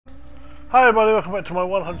Hi everybody, welcome back to my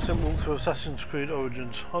 100% walkthrough of Assassin's Creed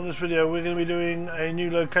Origins. On this video we're going to be doing a new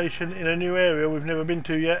location in a new area we've never been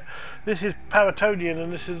to yet. This is Paraitonion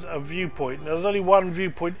and this is a viewpoint. Now there's only one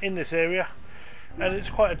viewpoint in this area and it's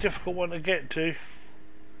quite a difficult one to get to.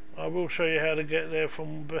 I will show you how to get there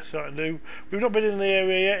from the best I can do. We've not been in the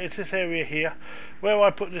area yet, it's this area here. Where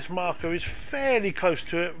I put this marker is fairly close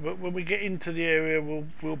to it, but when we get into the area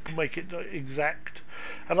we'll make it exact.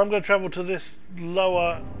 And I'm going to travel to this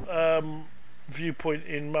lower viewpoint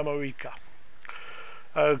in Mamarica.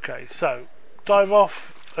 Okay, so dive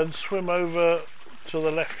off and swim over to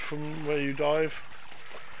the left from where you dive.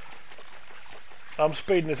 I'm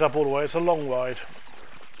speeding this up all the way, it's a long ride.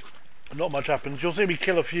 Not much happens. You'll see me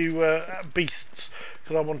kill a few beasts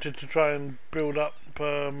because I wanted to try and build up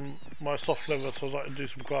my soft leather so I can do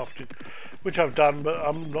some crafting, which I've done, but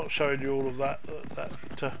I'm not showing you all of that.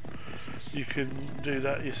 You can do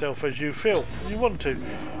that yourself as you feel you want to.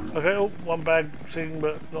 Okay, oh, one bag thing,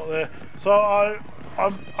 but not there. So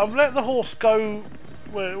I've let the horse go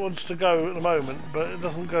where it wants to go at the moment, but it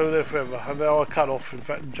doesn't go there forever. And now I cut off, in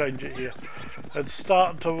fact, and change it here and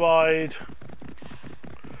start to ride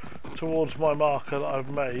towards my marker that I've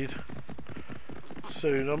made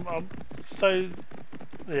soon. I'm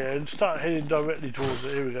yeah, and start heading directly towards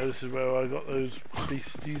it. Here we go, this is where I got those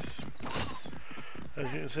beasties.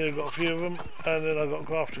 As you can see, I've got a few of them, and then I got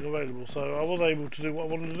crafting available, so I was able to do what I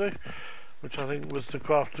wanted to do, which I think was to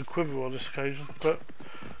craft a quiver on this occasion. But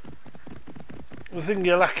the thing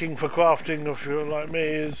you're lacking for crafting, if you're like me,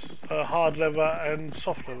 is hard leather and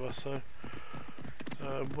soft leather. So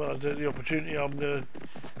when I get the opportunity, I'm going to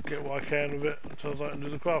get what I can of it so I can do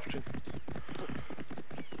the crafting.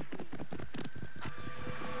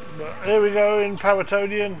 But here we go in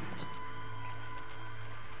Paraitonion.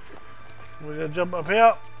 We're going to jump up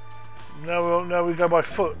here. Now we go by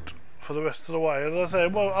foot for the rest of the way. As I say,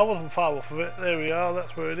 well, I wasn't far off of it. There we are,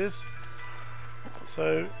 that's where it is.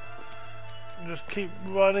 So just keep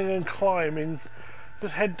running and climbing.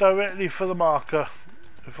 Just head directly for the marker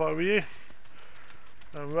if I were you.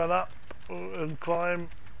 And run up and climb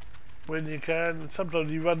when you can. And sometimes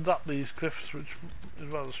he runs up these cliffs, which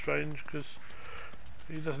is rather strange because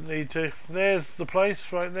he doesn't need to. There's the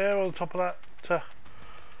place right there on the top of that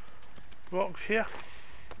rock here.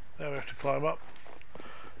 Now we have to climb up.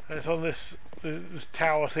 And it's on this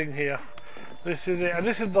tower thing here. This is it, and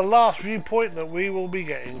this is the last viewpoint that we will be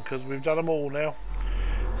getting because we've done them all now.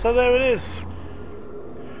 So there it is.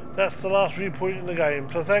 That's the last viewpoint in the game.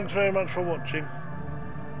 So thanks very much for watching.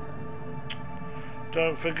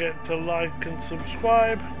 Don't forget to like and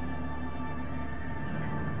subscribe.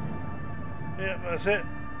 Yep, that's it.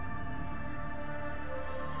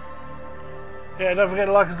 Yeah, don't forget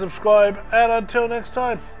to like and subscribe, and until next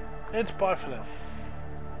time, it's bye for now.